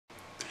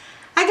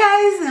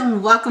guys,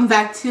 and welcome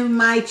back to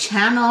my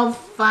channel.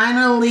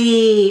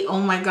 Finally, oh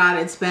my god,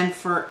 it's been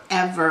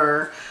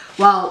forever.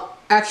 Well,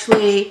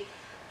 actually,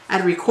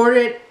 I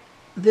recorded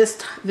this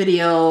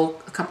video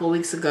a couple of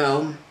weeks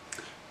ago,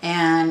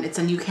 and it's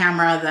a new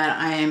camera that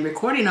I am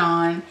recording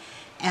on,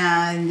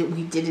 and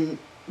we didn't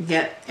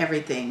get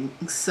everything.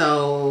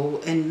 So,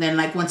 and then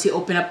like once you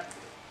open up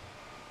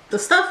the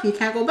stuff, you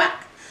can't go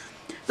back.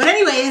 But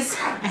anyways,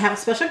 I have a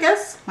special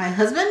guest, my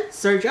husband,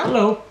 Sergio.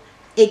 Hello.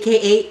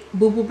 AKA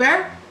Boo Boo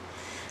Bear.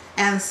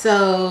 And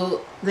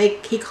so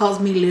he calls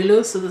me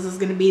Lulu, so this is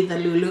going to be the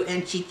Lulu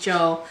and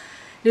Chicho,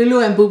 Lulu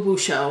and Boo Boo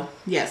show.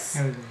 Yes.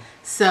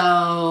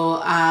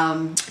 So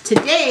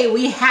today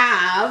we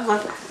have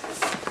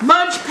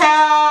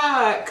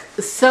Munchpak.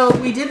 So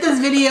we did this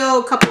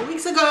video a couple of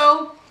weeks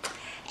ago,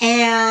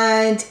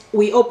 and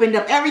we opened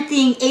up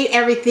everything, ate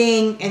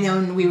everything, and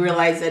then we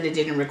realized that it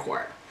didn't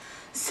record.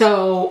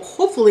 So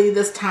hopefully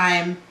this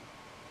time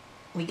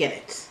we get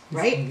it,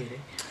 right? We get it.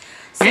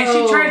 So, and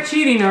she tried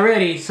cheating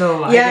already,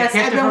 so yes,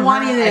 I've been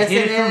wanting this. I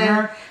hid it from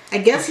her. I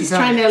guess he's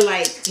trying to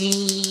like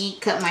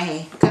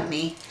cut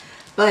me.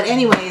 But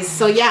anyways,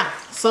 so yeah.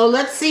 So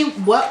let's see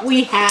what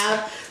we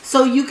have.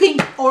 So you can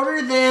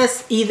order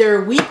this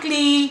either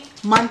weekly,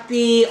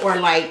 monthly, or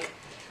like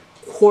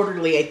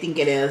quarterly, I think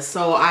it is.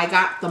 So I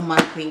got the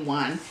monthly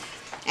one.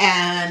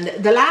 And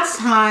the last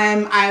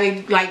time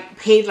I like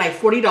paid like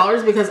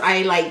 $40 because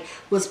I like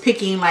was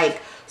picking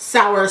like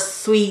sour,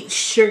 sweet,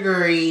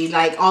 sugary,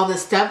 like all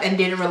this stuff, and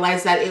didn't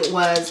realize that it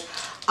was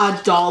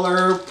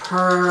 $1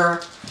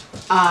 per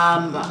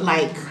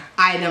like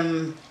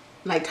item,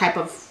 like type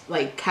of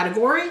like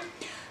category.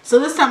 So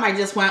this time I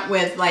just went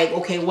with like,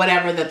 okay,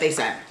 whatever that they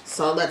said.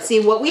 So let's see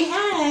what we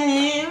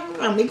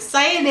have. I'm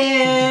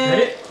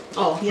excited.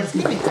 Oh, he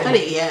hasn't even cut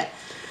it yet.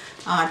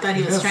 Oh, I thought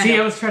he was trying to...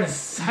 I was trying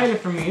to hide it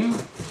from you.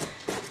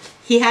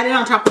 He had it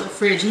on top of the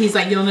fridge. He's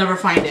like, you'll never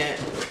find it.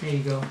 There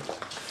you go.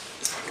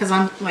 Because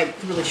I'm like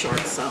really short,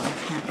 so...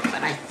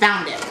 But I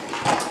found it.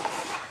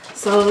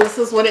 So this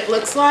is what it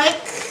looks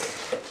like.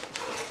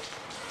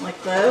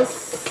 Like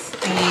this.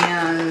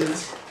 And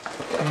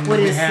what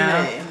is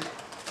it?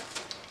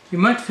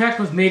 Your Munchpak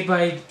was made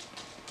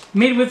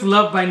with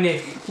love by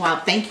Nick. Wow,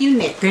 thank you,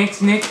 Nick.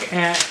 Thanks, Nick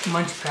at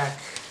Munchpak.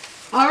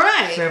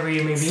 Alright. Wherever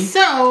you may be.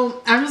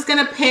 So, I'm just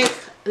going to pick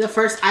the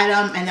first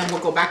item, and then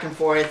we'll go back and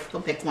forth.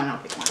 He'll pick one, I'll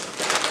pick one.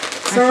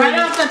 So actually, right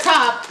off the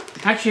top...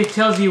 Actually, it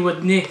tells you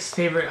what Nick's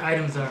favorite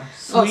items are.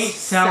 Sweet,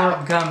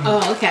 sour, gummy.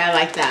 Oh, okay, I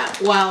like that.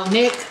 Well,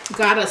 Nick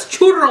got us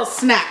churros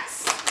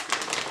snacks.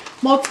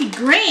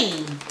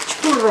 Multi-grain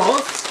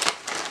churros.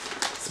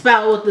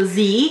 Spelled with the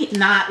Z,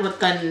 not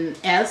with an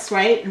S,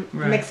 right?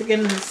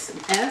 Mexican is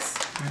S.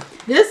 Right.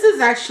 This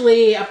is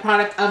actually a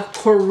product of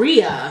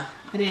Korea.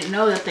 I didn't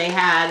know that they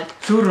had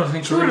churros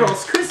in Korea.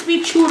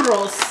 Crispy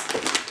churros,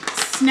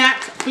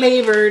 snack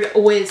flavored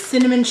with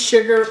cinnamon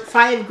sugar,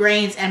 5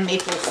 grains, and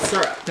maple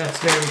syrup. That's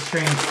very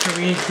strange.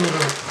 Korean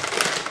churros.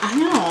 I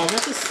know,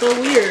 this is so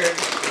weird.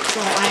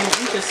 So I'm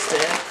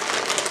interested.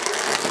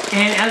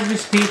 And as we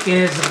speak,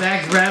 is the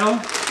bags rattle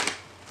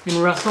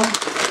and rustle.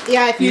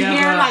 Yeah, if you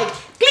hear like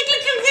click,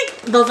 click, click,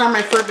 click, those are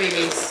my fur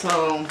babies.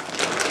 So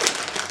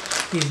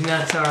these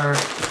nuts are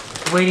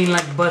waiting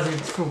like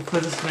buzzards for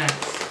the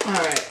snacks.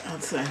 Alright,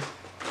 let's see. Oh,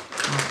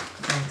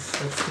 thanks.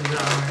 Let's do the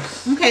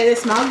honors. Okay, they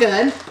smell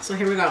good. So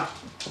here we go.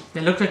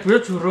 They look like real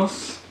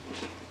churros.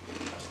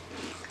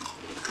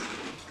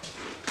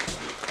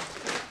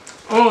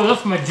 Oh,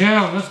 that's my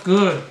jam. That's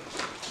good.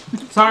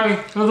 Sorry,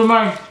 those are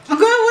mine. Okay,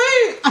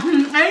 wait.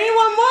 I need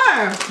one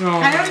more. No.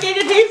 I don't get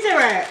to taste it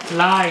right.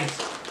 Lies.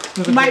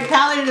 My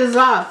palate is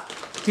off.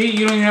 See,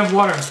 you don't even have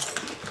water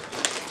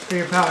for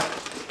your palate.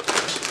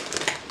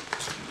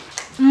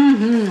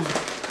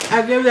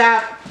 I give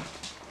that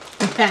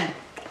a 10.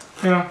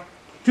 Yeah.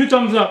 2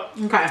 thumbs up.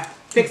 Okay.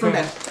 Pick from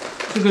there.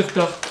 It's good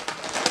stuff.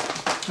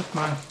 That's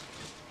mine.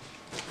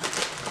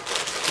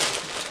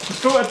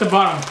 Let's go at the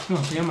bottom.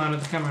 Oh, see, I'm out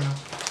of the camera now.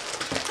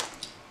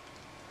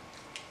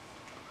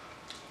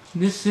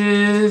 This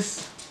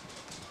is...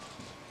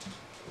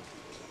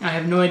 I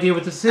have no idea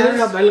what this is. I don't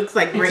know, but it looks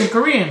like grape. It's in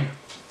Korean.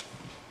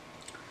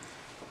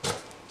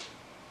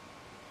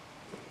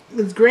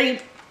 It's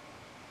grape.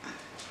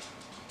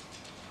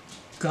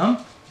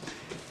 Gum?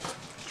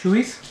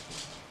 Chewies?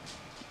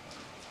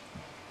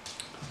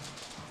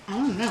 I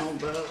don't know,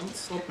 but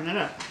let's open it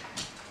up.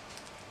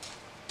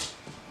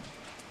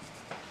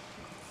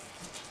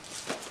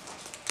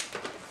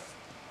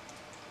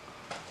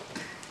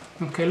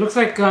 Okay, looks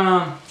like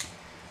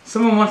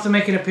someone wants to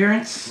make an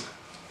appearance.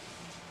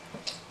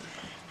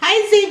 Hi,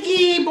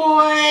 Ziggy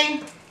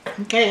boy.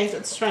 Okay,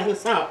 let's try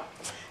this out.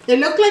 They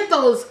look like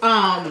those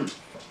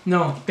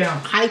No, down.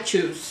 high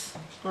chews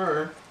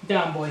or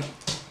Down, boy.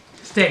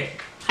 Stay.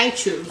 high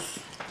chews.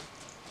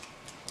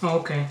 Oh,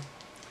 okay.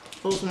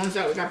 Those ones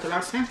that we got the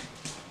last time.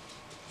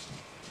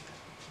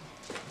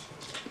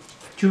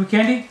 Chewy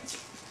candy?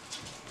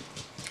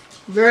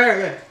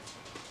 Very,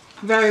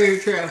 very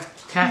true.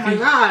 Taffy? Oh my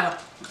god.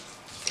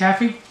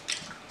 Taffy?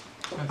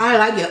 I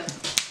like it.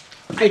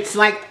 It's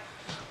like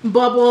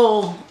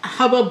bubble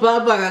Hubba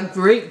Bubba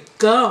grape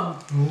gum,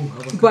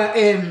 but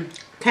in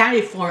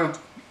candy form.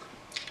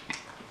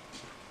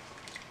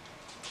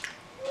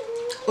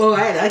 Oh,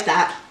 I like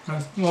that.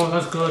 Well,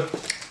 that's good.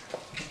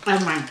 I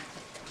don't mind.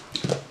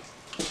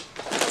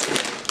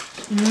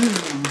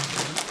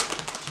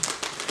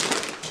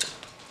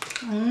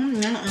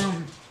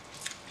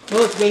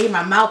 Oh, it's making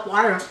my mouth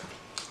water.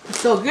 It's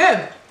so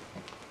good.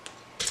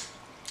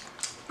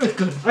 It's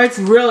good. It's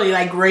really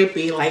like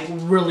grapey, like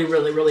really,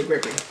 really, really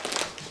grapey.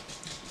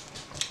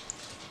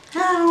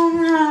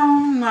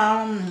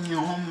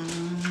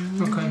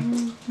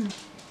 Okay.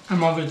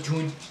 I'm over the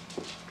chewing.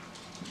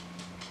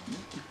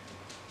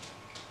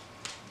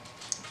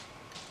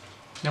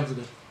 That was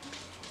good.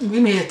 Give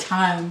me a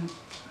time.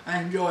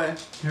 I enjoy.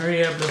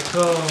 Hurry up, let's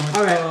go.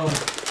 All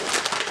right.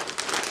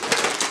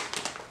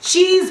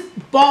 Cheese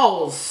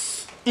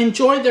balls.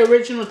 Enjoy the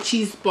original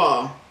cheese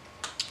ball.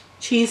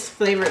 Cheese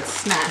flavored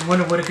snack. I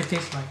wonder what it could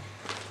taste like.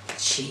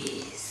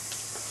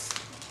 Cheese.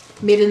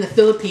 Made in the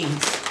Philippines.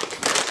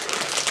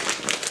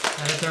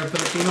 That's our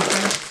Filipino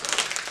friends.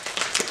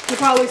 You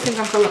probably think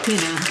I'm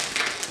Filipino.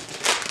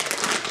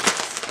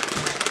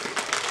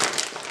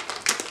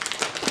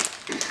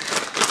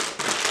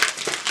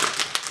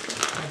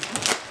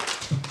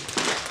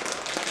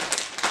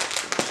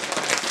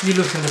 You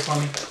loosen this for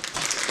me.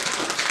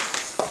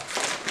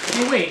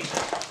 Hey, wait.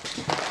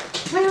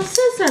 I have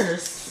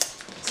scissors.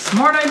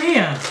 Smart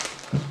idea.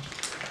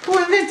 Who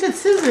invented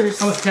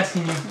scissors? I was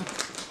testing you.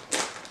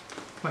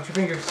 Watch your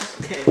fingers.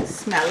 Okay,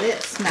 smell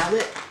it. Smell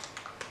it.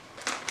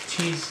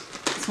 Cheese.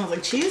 It smells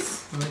like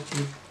cheese. I like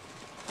cheese.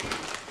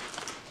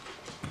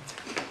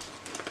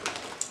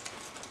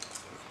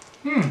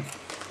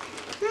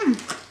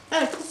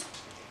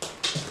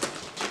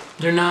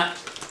 They're not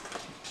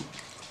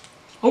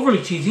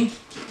overly cheesy,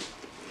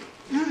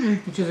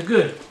 which is a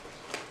good.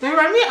 They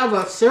remind me of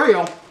a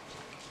cereal.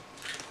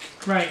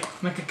 Right,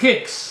 like a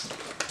Kix.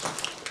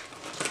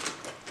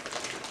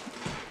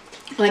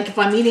 Like if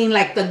I'm eating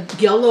like the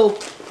yellow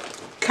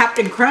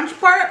Captain Crunch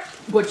part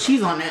with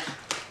cheese on it.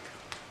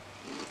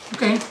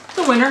 Okay,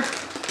 the winner.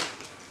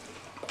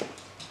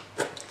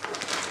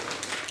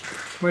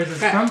 Where's this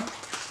from?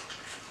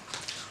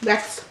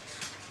 That's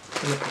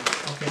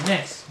Okay,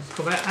 next. Let's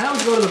go back. I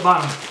always go to the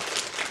bottom.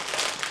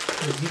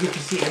 Because you get to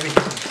see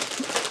everything.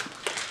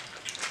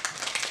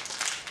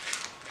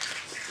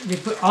 They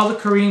put all the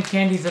Korean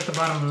candies at the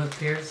bottom of the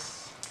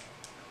piers.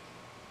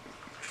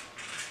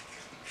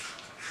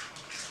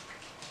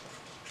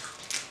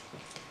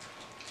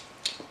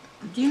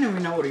 You never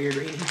know what you're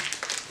reading.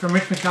 From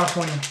Richmond,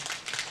 California.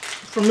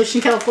 From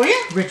Michigan, California?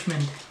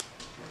 Richmond.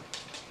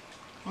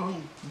 Oh,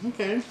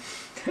 okay.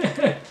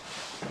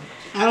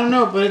 I don't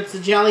know, but it's a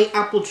jelly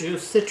apple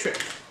juice citric.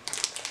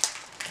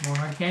 More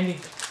hard candy.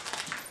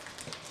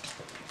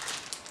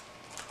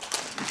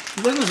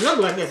 It doesn't look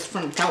like it's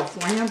from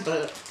California,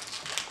 but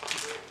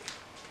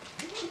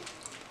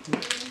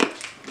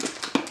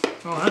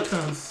Oh, that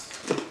sounds...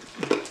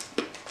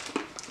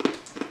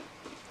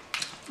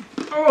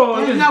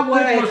 Oh, that's not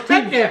what I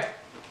expected.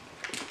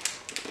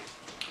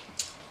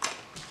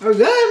 They're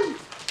good.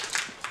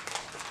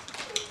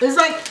 It's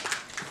like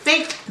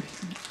fake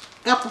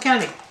apple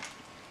candy.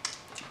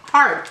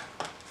 Hard.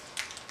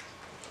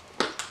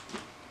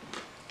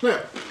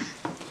 Look.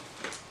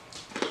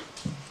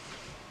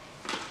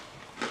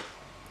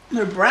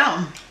 They're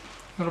brown,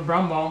 Little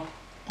brown ball.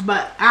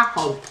 but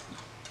apple.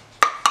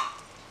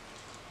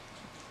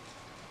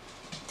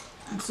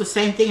 It's the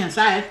same thing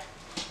inside.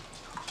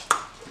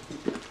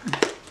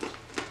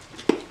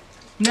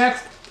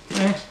 Next.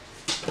 Okay.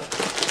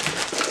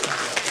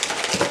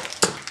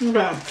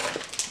 Okay.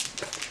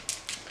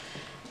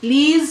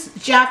 Lee's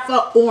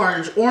Jaffa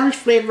Orange. Orange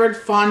flavored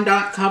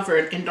fondant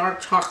covered in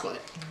dark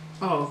chocolate.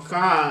 Oh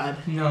God.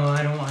 No,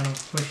 I don't want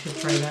to. We should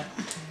try that.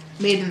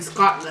 Made in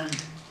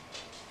Scotland.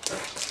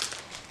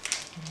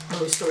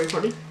 Are we still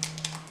recording?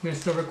 We're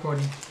still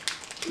recording.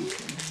 I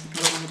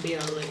don't want to be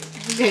all late.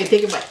 Okay,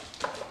 take a bite.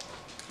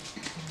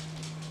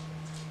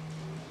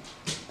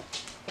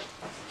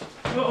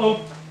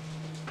 Uh-oh.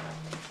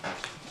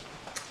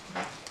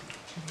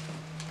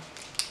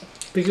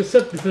 Take a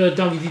sip before the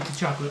doggies eat the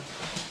chocolate.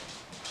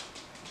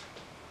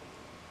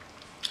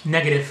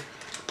 Negative.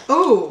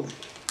 Oh.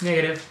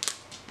 Negative.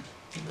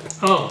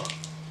 Oh.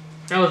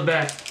 That was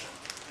bad.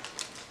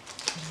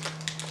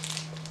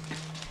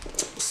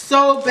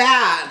 So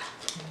bad.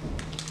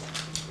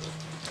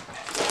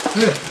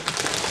 Ugh.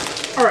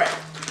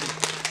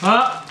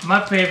 Alright.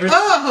 My favorite.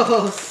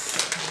 Oh.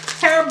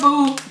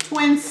 Caribou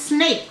twin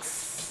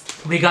snakes.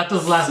 We got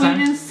those last Sweet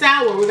time. and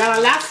sour. We got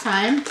it last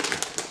time.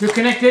 They're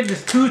connected.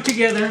 There's two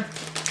together.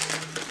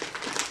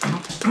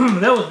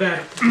 That was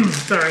bad.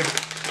 Sorry.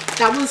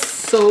 That was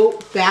so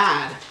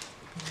bad.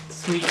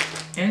 Sweet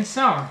and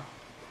sour.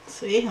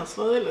 See, that's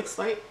what it looks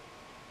like.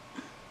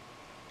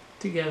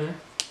 Together.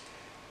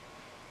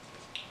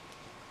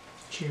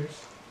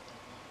 Cheers.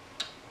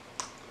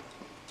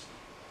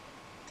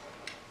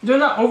 They're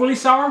not overly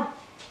sour.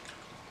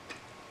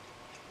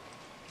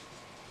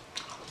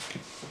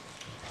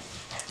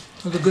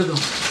 That's a good one.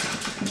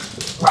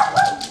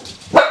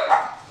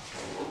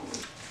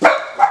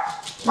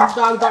 These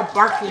dogs are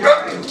barking.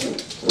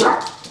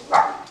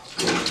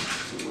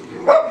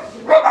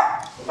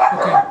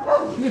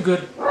 Okay, you're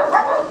good.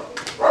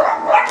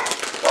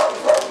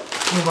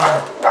 Move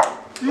on.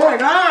 Oh my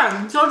god,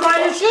 I'm so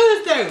trying to chew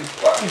this thing.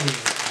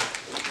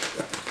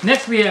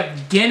 Next we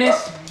have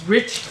Guinness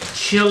Rich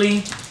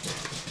Chili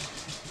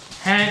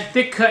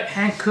thick cut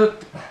hand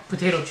cooked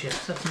potato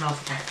chips. That's a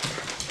mouthful.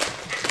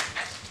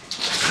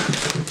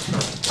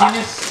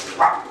 Guinness.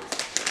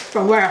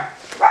 From where?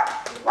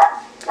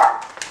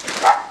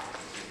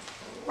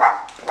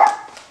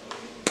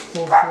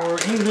 For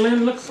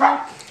England, looks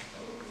like.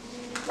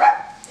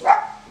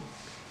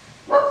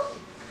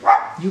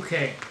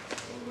 UK.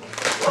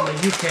 From the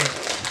UK.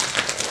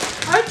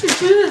 I have to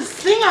chew this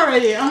thing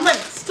already. I'm like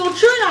still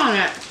chewing on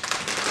it.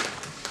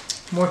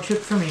 More chip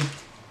for me.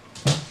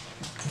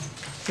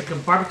 It's like a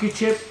barbecue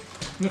chip.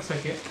 Looks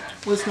like it.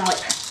 We'll smell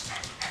it.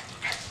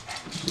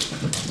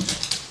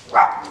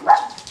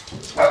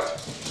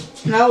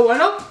 No,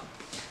 what up?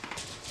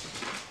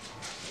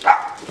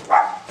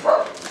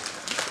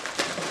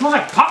 Smells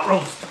like pot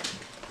roast.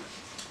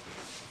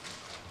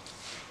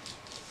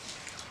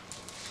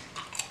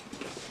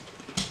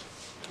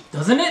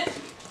 Doesn't it?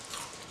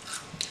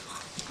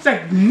 It's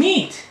like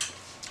meat.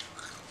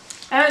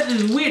 That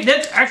is weird.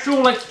 That's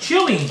actual like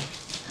chili.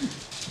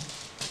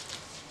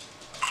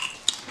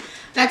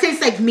 That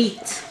tastes like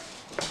meat.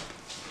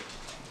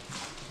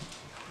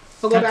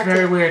 We'll go That's back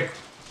very to weird.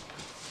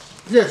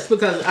 this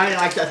because I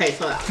didn't like the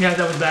taste of that. Yeah,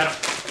 that was bad.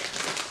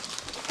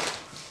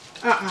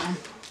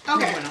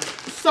 Okay.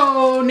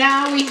 So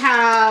now we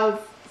have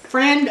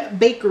Friend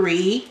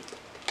Bakery.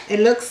 It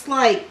looks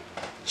like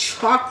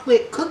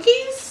chocolate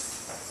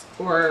cookies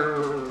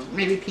or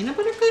maybe peanut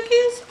butter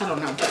cookies. I don't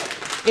know, but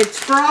it's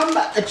from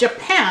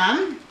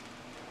Japan.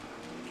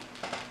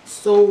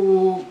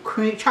 So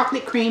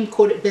chocolate cream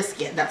coated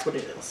biscuit. That's what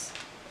it is.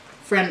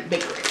 Friend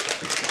Bakery.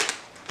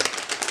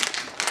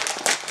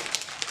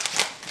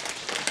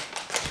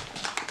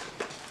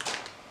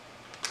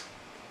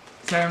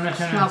 Sorry, I'm not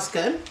trying Smells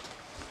good.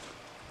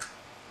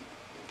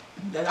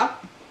 That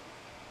up.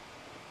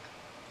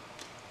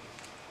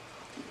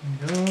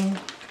 No.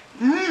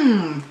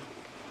 Mmm.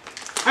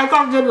 I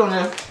got good on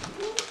this.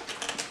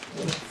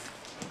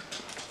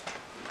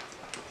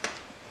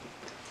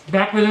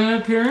 Back with an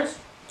appearance.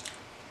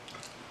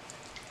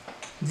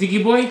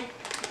 Ziggy boy.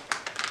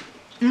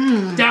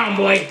 Mmm. Down,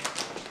 boy.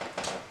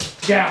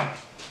 Down.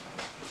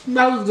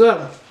 That was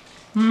good.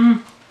 Hmm.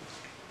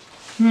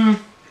 Hmm.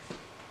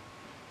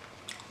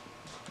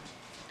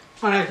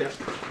 I like it.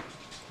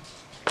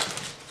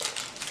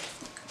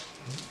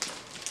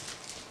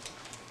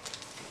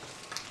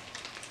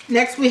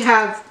 Next we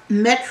have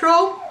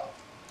Metro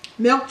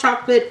milk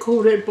chocolate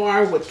coated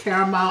bar with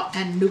caramel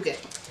and nougat.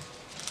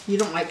 You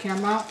don't like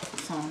caramel?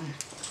 So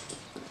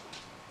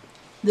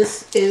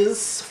this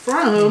is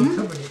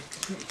from...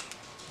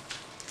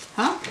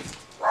 Huh?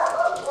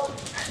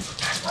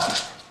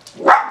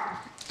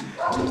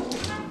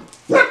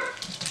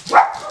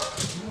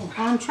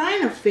 I'm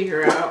trying to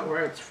figure out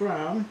where it's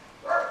from.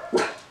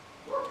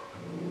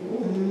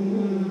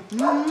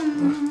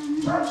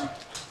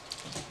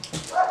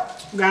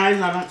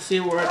 Guys, I don't see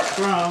where it's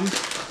from.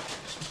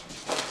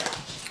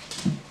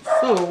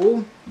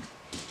 So,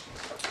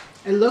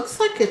 it looks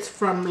like it's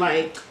from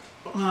like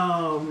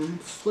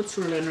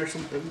Switzerland or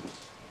something.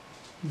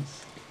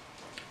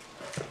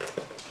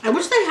 I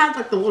wish they had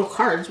like the little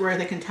cards where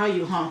they can tell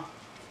you, huh?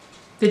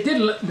 They did.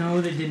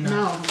 No, they did not.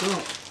 No,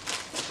 don't.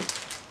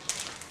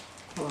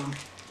 Hold on.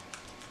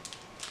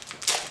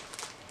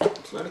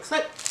 So that looks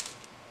like.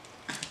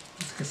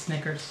 It's like a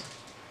Snickers.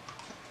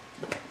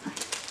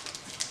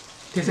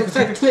 Looks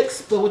like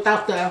Twix, but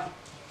without the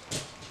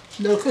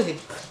little cookie.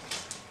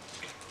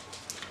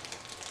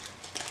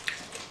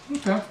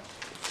 Okay.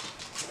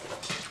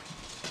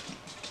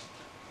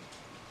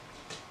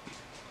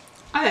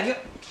 I like it.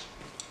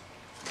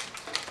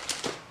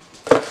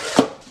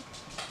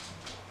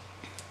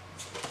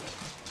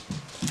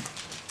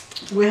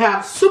 We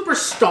have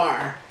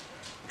Superstar,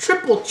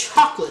 triple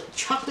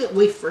chocolate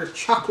wafer,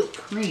 chocolate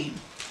cream,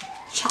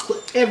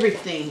 chocolate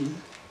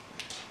everything.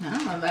 I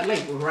don't know, that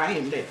like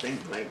rhymed, I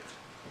think. Like,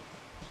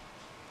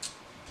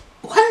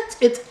 what?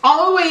 It's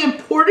all the way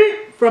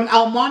imported from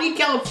El Monte,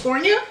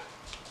 California?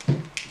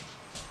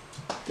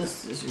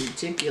 This is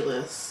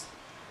ridiculous.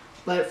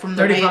 But from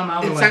the way,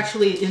 it's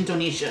actually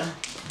Indonesia.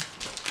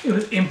 It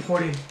was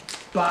imported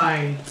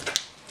by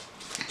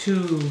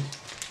two.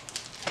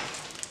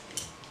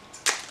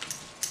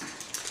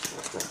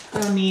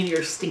 I don't need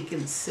your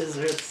stinking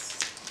scissors.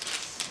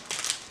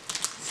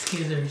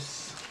 Scissors.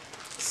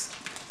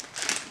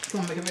 You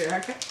want to make a bigger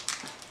haircut?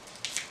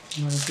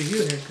 I'm going to give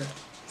you a haircut.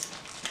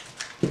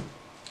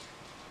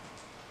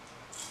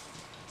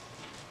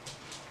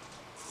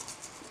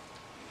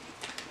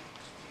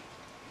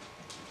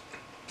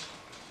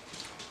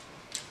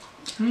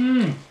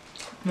 Mmm.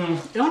 No.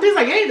 It don't taste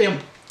like anything.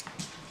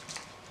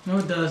 No,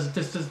 it does.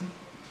 This doesn't.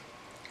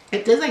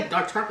 It tastes like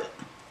dark chocolate.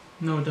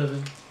 No, it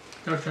doesn't.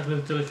 Dark chocolate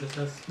is delicious.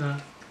 That's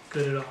not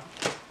good at all.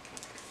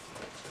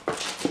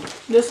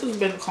 This has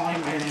been calling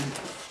my name.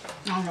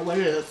 I don't know what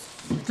it is.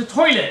 It's a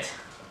toilet.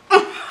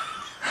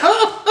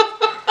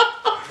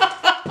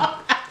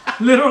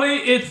 Literally,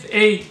 it's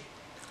a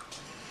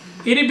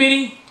itty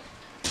bitty.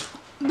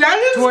 That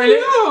is toilet.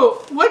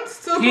 cute. What's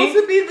supposed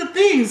to be the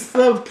things?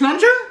 The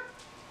plunger?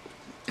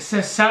 It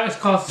says it's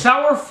called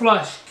Sour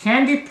Flush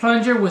Candy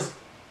Plunger with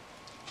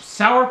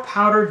Sour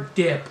Powder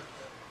Dip.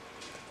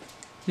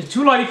 The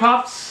 2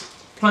 lollipops,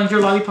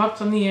 plunger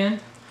lollipops on the end.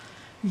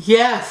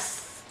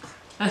 Yes.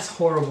 That's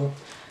horrible.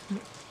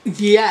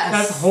 Yes.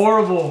 That's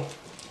horrible.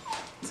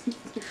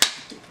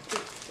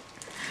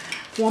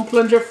 One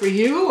plunger for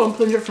you, one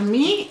plunger for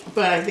me,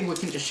 but I think we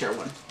can just share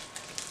one.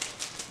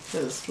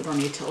 Because we don't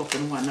need to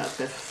open one up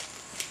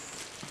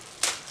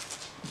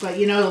But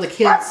you know, the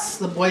kids,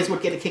 the boys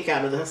would get a kick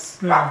out of this.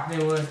 Yeah,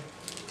 they would.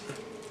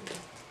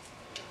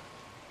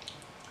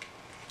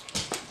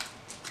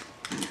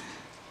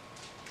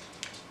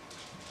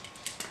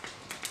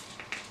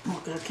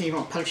 Oh God, can you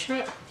want to puncture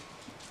it?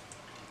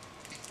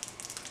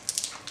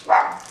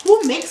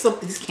 Who makes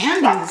up these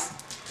candies?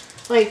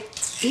 Like,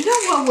 you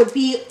know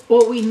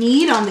what we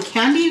need on the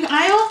candy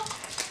aisle?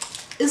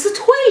 Is a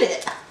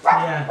toilet.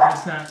 Yeah,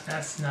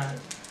 that's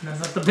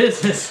not the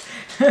business.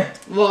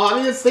 Well,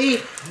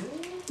 obviously,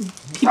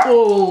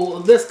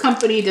 this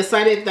company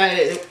decided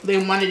that they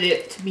wanted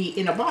it to be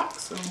in a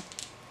box. So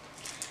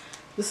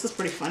this is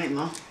pretty funny,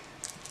 though.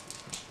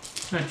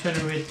 I'm trying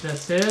to read what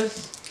this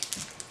is.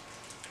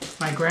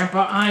 My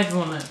grandpa eyes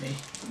won't let me.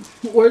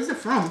 Where's it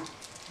from?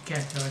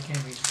 Can't tell. I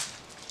can't read it.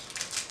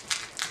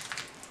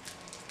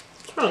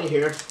 It's probably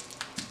here.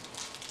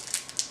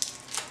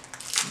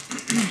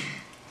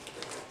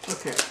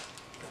 Okay.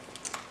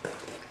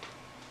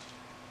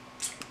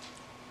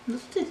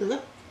 Let's take a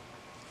look.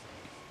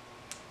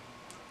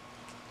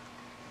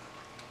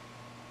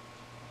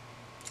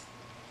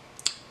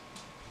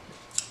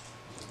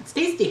 It's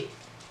tasty.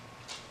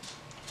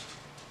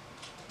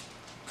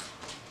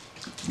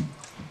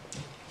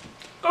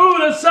 Oh,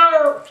 that's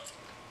sour.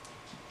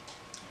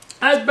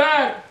 That's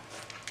bad.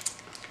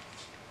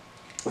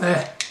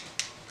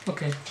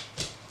 Okay.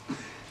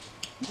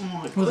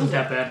 Oh, It wasn't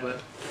that bad, but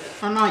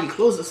I don't know how you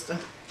close this thing.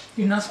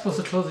 you're not supposed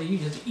to close it. You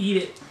just eat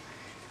it.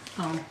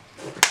 Oh.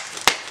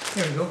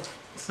 There we go.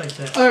 It's like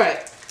that. All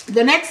right.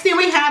 The next thing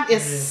we have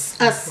is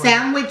a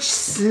sandwich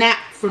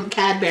snack from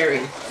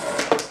Cadbury.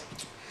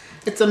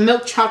 It's a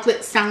milk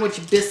chocolate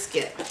sandwich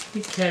biscuit.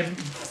 If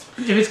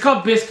it's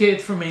called biscuit,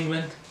 it's from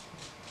England.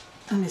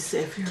 Let me see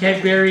if you're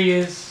Cadbury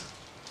is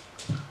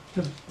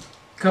the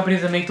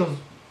companies that make those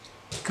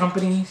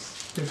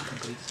companies. There's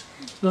companies.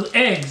 Those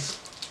eggs.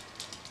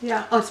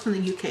 Yeah. Oh, it's from the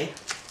UK.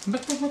 You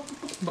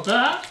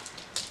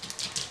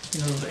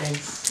know those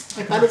eggs.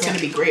 I thought it was going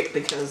to be great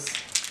because...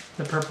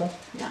 The purple.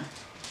 Yeah.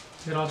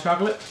 Is it all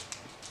chocolate?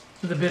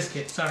 For the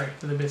biscuit. Sorry,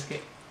 for the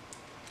biscuit.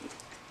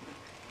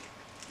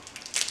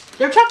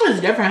 Their chocolate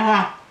is different,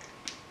 huh?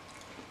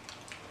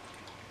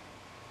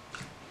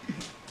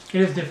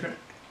 It is different.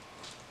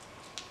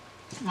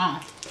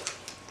 Wow.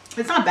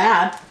 It's not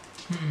bad.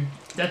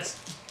 That's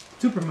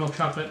super milk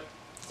chocolate.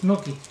 It's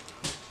milky.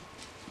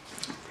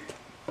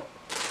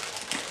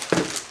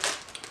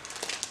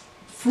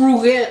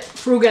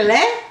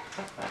 Frugale.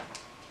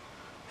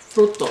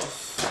 Frutos.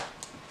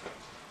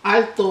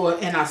 Alto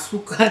en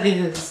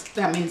azúcares.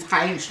 That means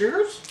high in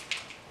sugars.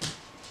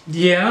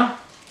 Yeah.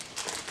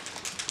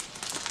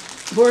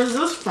 Where is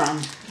this from?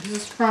 Is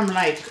this from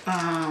like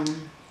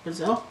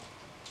Brazil?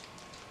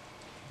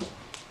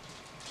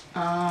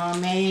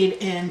 Made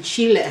in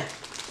Chile.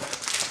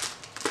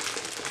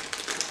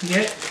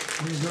 Yeah.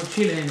 There's no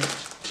chile in it.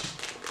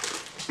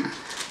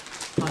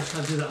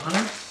 I'll do the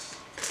honors.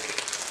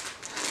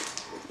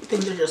 I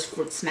think they're just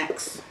fruit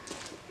snacks.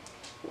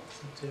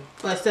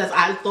 But it says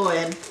alto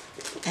and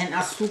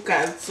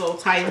azúcar, so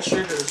it's high in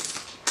sugars.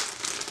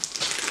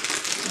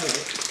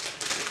 Alright.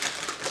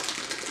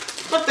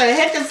 What the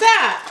heck is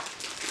that?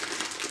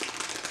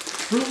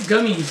 Fruit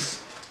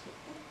gummies.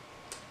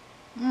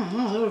 I don't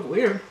know, that was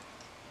weird.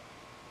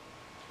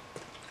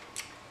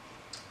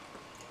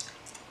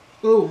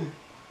 Ooh.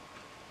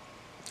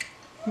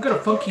 Got a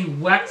funky,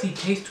 waxy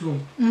taste to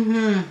them.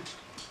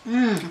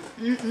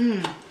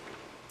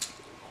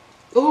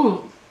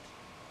 Ooh.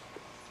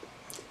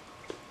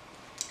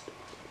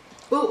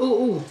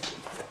 Ooh.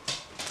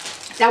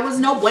 That was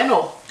no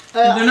bueno.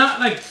 They're not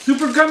like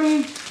super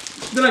gummy.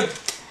 They're like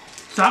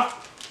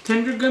soft,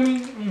 tender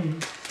gummy.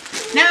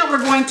 Now we're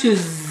going to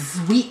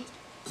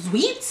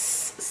Sweets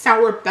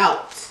Sour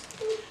Belt.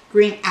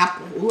 Green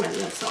apple. Ooh, I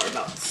love sour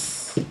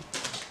belts.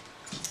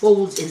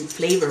 Bold in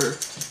flavor,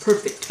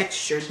 perfect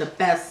texture, the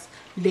best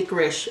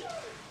licorice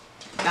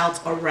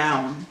belt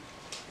around.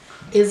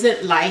 Is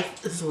it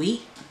life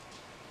sweet?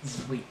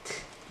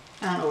 Sweet.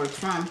 I don't know where it's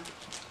from.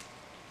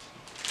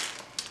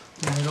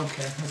 I don't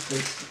care. Let's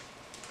taste.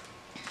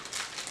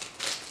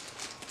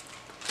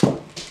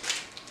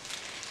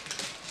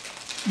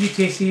 You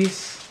taste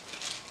these.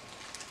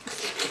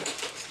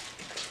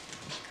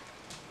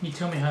 You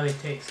tell me how they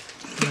taste.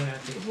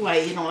 Why,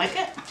 you don't like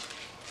it?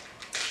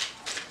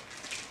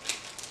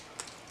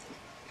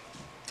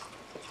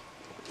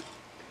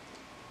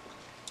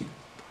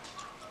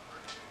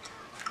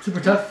 Super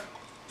tough.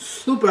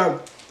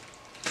 Super.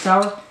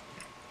 Sour.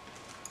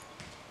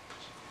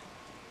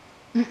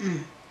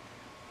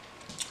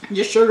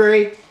 Just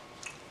sugary.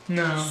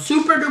 No.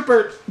 Super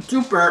duper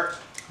duper.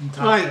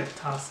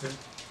 Toss it.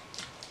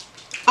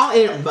 I'll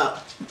eat it,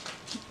 but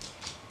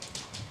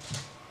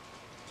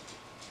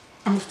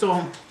I'm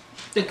still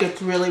think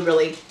it's really,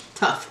 really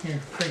tough. Here,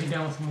 break it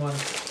down with some water.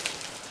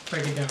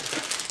 Break it down.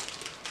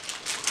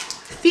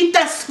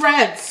 Fita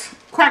spreads.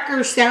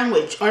 Cracker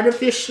sandwich.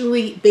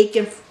 Artificially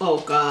bacon. Oh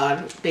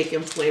God.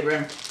 Bacon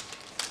flavor.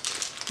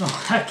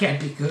 Oh, that can't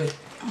be good.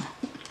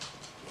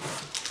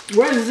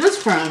 Where is this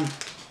from?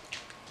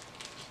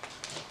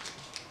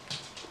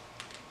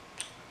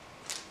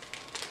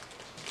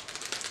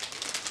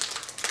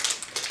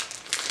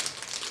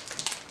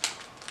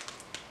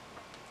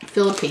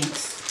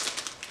 Philippines.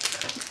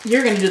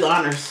 You're gonna do the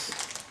honors.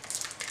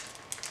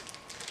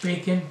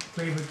 Bacon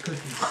flavored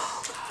cookies.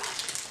 Oh God.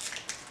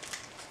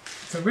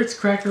 It's a Ritz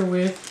cracker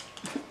with...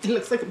 It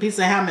looks like a piece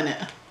of ham in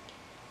it.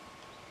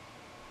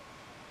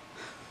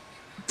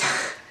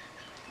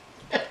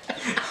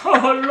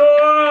 Oh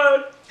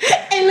Lord!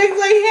 It looks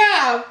like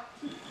ham.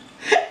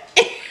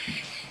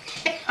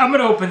 I'm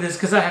gonna open this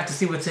because I have to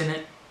see what's in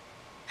it.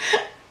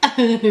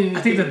 I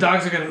think the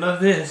dogs are gonna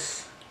love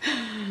this.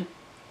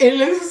 It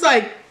looks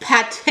like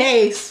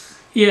pate.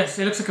 Yes,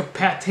 it looks like a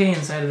pate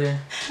inside of there.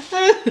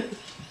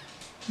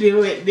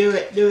 Do it, do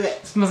it, do it.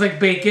 It smells like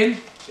bacon.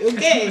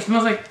 Okay. It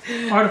smells like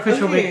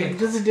artificial bacon.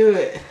 Just do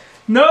it.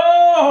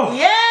 No!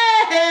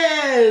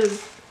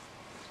 Yes!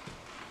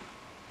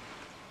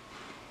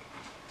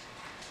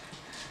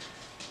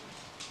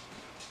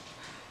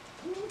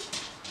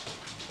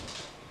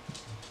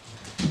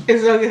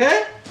 Is it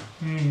good?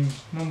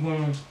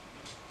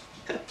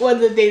 What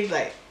does it taste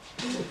like?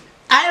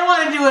 I don't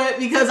want to do it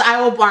because I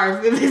will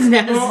barf if it's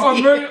nasty.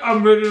 Oh,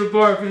 I'm ready to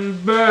barf. It's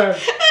bad.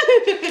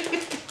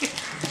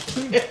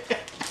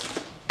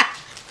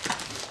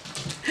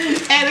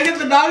 And look at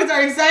the dogs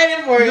are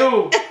excited for it.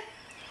 No.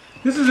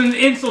 This is an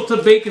insult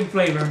to bacon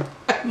flavor.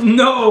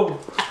 No.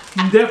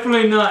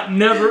 Definitely not.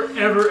 Never,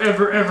 ever,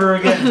 ever, ever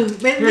again.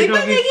 They give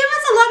us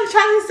a lot of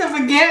chocolate stuff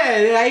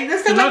again. Like,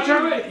 this stuff Not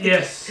chocolate?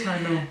 Yes, I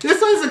know.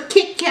 This one's a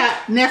Kit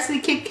Kat, Nestle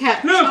Kit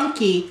Kat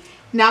Chunky.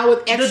 Now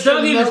with extra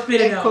dog even milk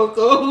spit it and out.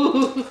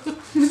 cocoa.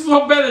 This is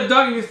so bad the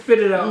dog even spit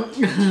it out.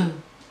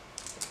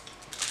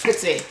 Let's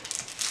see.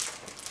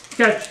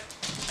 Catch.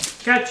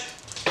 Catch.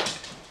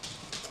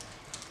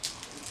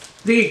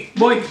 Diggy,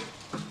 boy.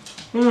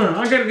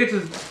 I gotta get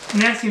this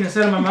nastiness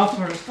out of my mouth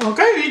first.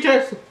 Okay, you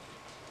just.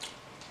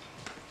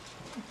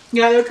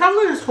 Yeah, the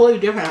chocolate is totally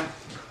different.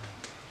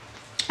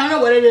 I don't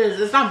know what it is.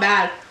 It's not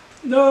bad.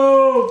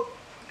 No.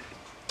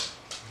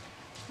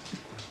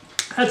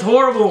 That's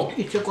horrible.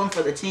 You took one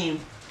for the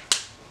team.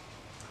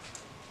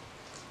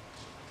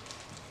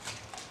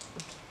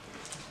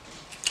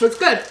 It's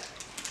good.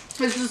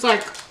 It's just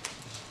like,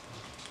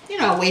 you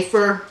know,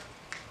 wafer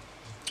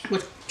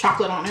with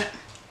chocolate on it.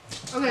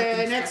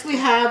 Okay, next we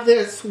have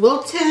this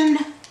Wilton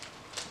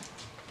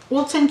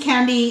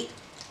Candy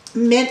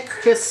Mint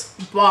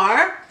Crisp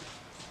Bar.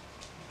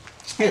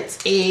 It's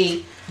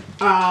a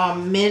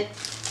mint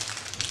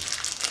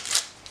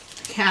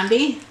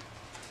candy.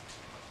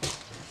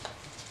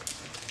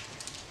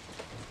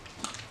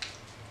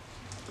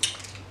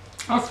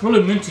 That's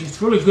really minty.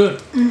 It's really good.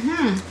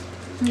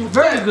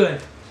 Very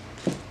good.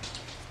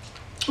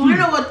 I don't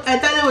know what, I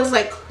thought it was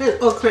like,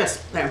 oh,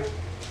 crisp there.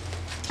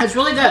 It's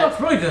really good. Oh, it's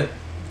really good.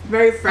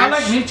 Very fresh. I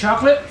like mint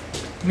chocolate,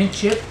 mint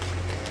chip.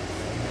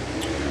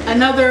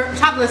 Another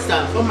chocolate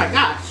stuff. Oh my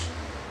gosh.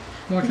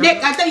 More chocolate.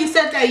 Nick, I thought you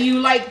said that you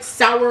like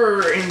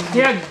sour and...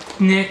 Yeah,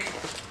 Nick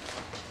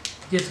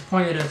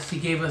disappointed us. He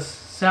gave us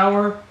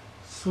sour,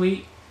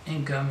 sweet,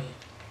 and gummy.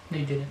 No,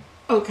 he didn't.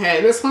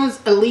 Okay, this one's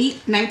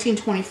Elite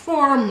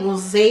 1924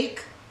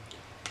 Mosaic.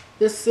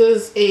 This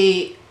is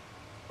a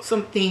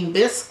something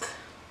bisque.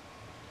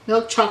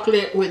 Milk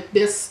chocolate with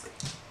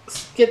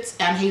biscuits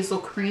and hazel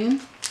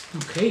cream.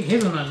 Okay,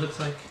 hazelnut looks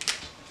like.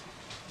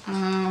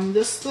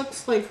 This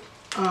looks like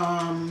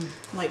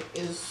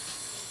is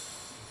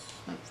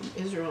like from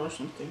Israel or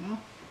something, no?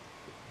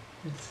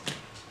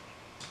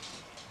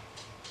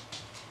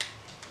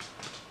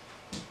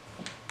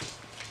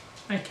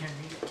 I can't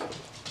read it.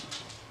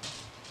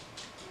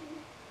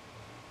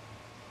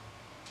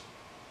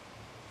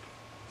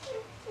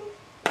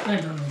 I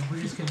don't know.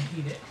 We're just gonna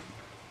eat it.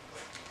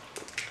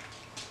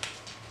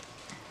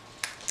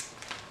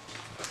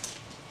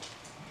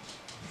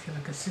 I feel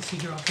like a sissy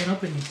girl. Can't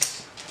open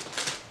these.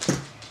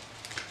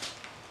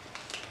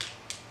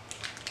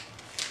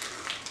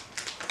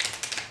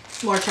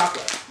 More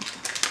chocolate.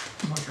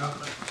 More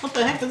chocolate. What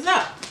the heck is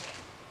that?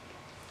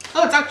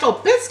 Oh, it's actual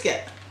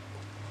biscuit.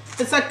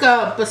 It's like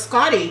a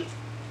biscotti.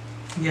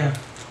 Yeah.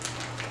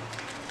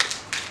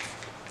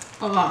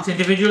 Oh, It's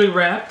individually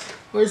wrapped.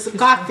 where's the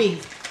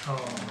coffee? Oh,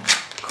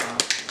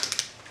 God.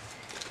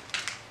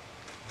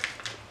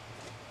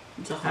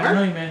 It's a I don't heart.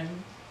 know, man.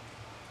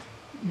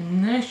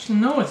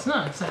 No, it's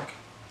not. It's like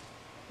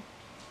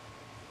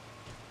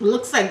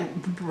looks like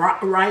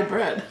rye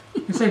bread.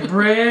 Looks like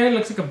bread.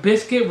 Looks like a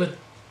biscuit with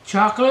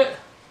chocolate.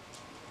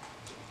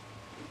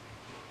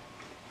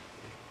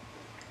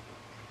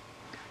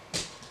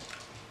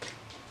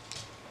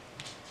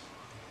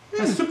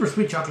 That's super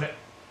sweet chocolate.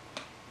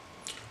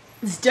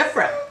 It's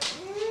different.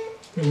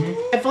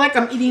 Mm-hmm. I feel like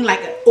I'm eating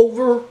like an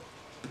overly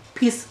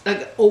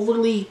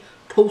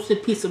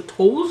toasted piece of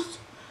toast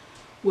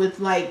with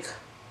like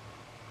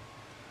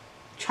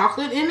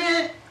chocolate in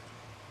it.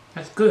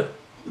 That's good.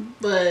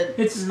 But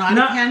It's not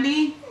a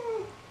candy.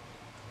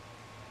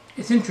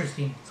 It's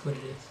interesting. That's what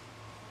it is.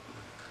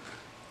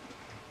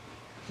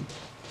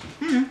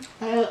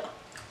 That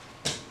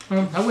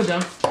we're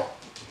done.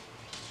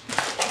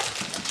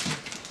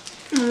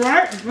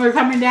 Alright, we're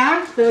coming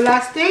down to the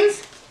last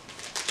things.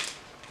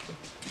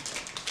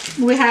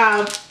 We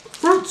have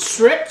fruit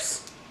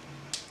strips,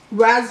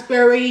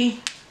 raspberry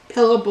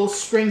peelable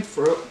string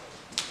fruit.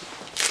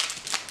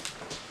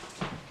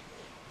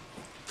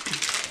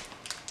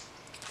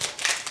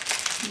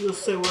 You'll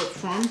say where it's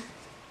from.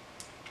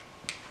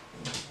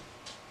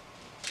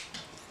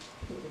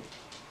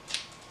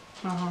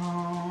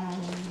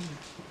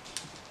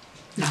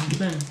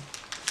 Nothing.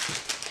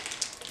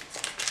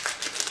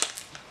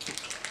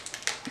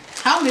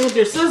 Help me with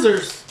your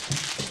scissors.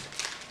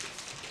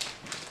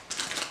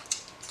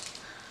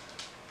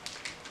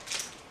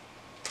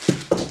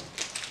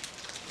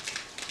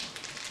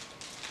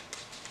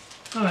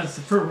 Oh, that's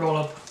the fruit roll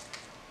up.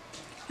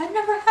 I've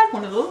never had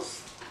one of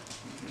those.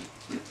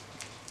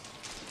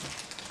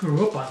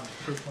 Grew up on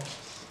fruit rolls.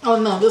 Oh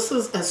no, this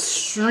is a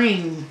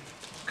string.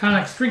 Kind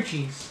of like string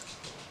cheese.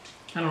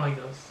 I don't like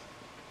those.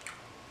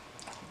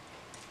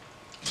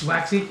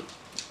 Waxy.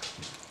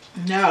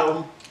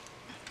 No.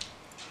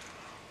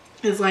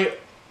 It's like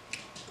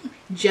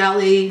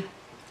jelly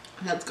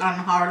that's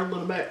gotten hard a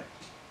little bit.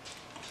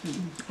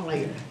 I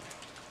like it.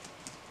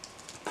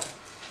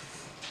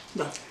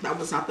 No, that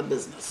was not the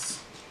business.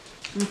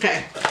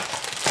 Okay.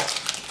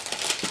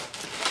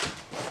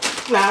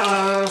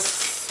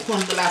 One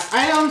of the last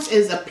items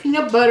is a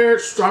peanut butter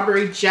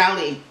strawberry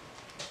jelly.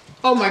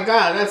 Oh my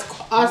god, that's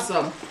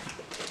awesome.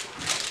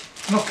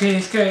 Okay,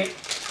 this guy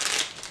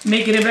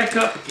making it back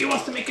up. He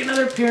wants to make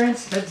another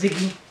appearance. That's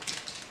Ziggy.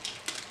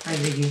 Hi,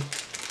 Ziggy.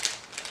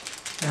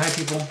 Say hi,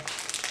 people.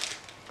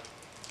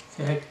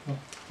 Say hi, people.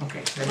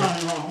 Okay. I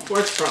don't know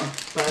where it's from,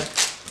 but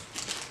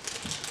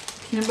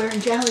peanut butter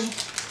and jelly.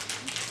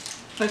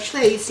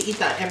 Actually, I used to eat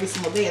that every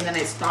single day, and then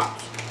I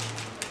stopped.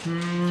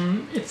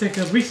 It's like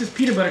a Reese's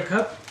peanut butter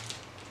cup.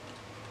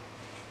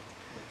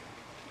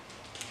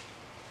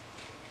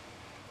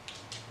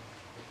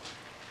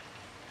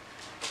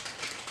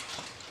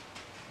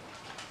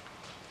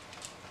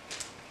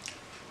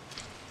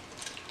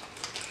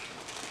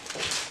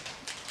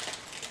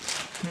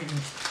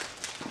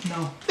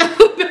 No.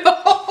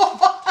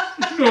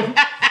 No.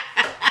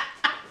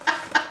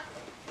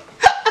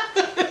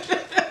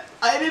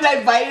 Why did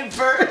I bite it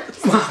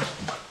first?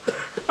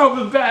 That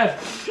was bad.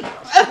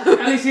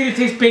 At least you didn't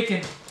taste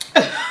bacon.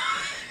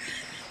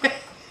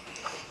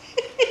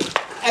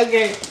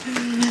 Okay.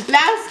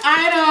 Last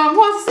item.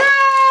 What's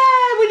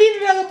that? We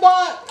need another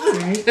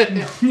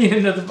box. Need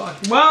another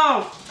box.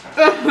 Wow.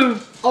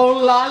 Oh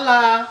la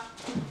la.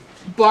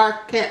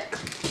 Bar pick.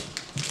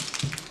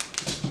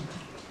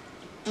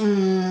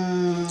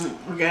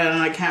 Again,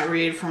 I can't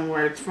read from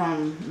where it's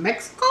from.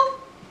 Mexico?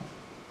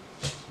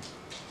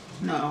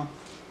 No.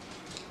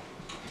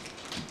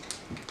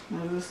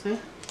 What does it say?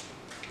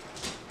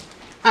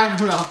 I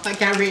don't know. I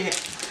can't read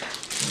it.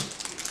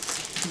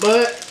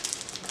 But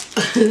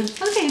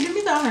okay, give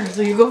me the honor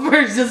so you go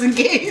first just in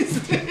case.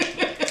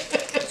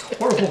 It's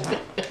horrible.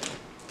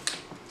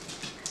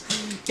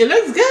 It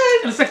looks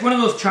good. It's like one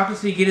of those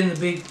chocolates that you get in the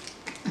big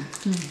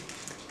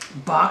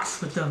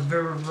box with the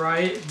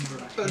variety.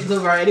 The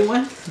variety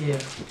one? Yeah.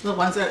 The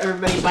ones that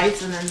everybody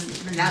bites and then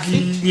they're nasty?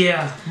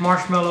 Yeah.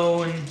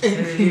 Marshmallow and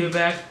then they leave it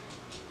back.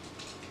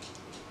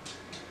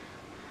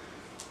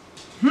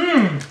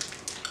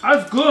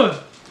 That's good.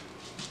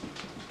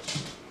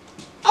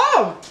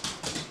 Oh!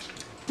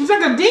 It's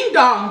like a ding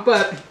dong,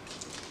 but...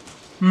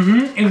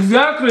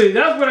 Exactly.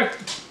 That's what I...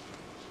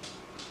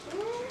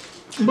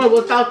 But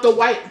without the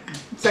white.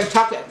 It's like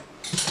chocolate.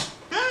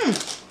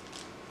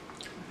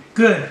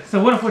 Good. It's a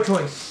wonderful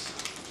choice.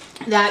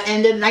 That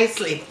ended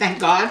nicely, thank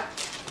God.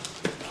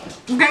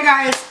 Okay,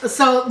 guys,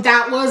 so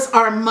that was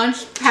our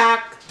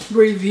Munchpak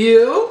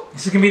review.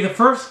 This is going to be the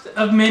first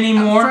of many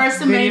more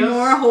First of many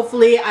more.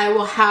 Hopefully, I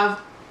will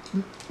have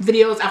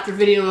videos after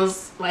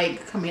videos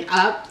like coming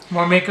up.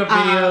 More makeup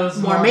videos.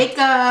 More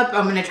makeup.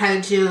 I'm going to try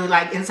to do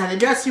like inside the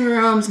dressing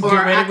rooms or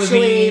get ready actually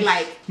with me.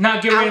 like...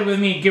 Not get ready with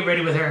me, get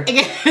ready with her.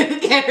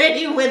 Get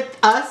ready with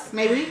us,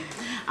 maybe.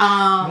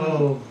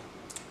 Whoa.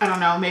 I don't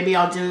know. Maybe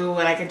I'll do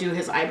what I could do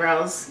his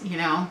eyebrows, you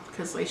know,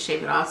 because I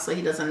shave it off so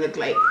he doesn't look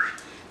like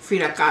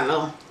Frida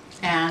Kahlo.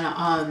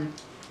 And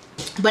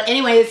but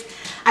anyways,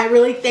 I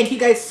really thank you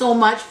guys so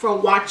much for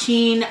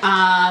watching.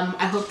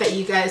 I hope that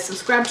you guys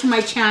subscribe to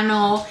my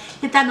channel,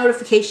 hit that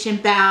notification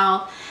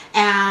bell,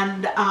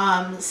 And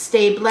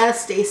stay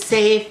blessed, stay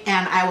safe,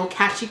 and I will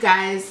catch you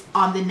guys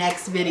on the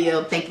next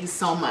video. Thank you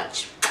so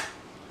much.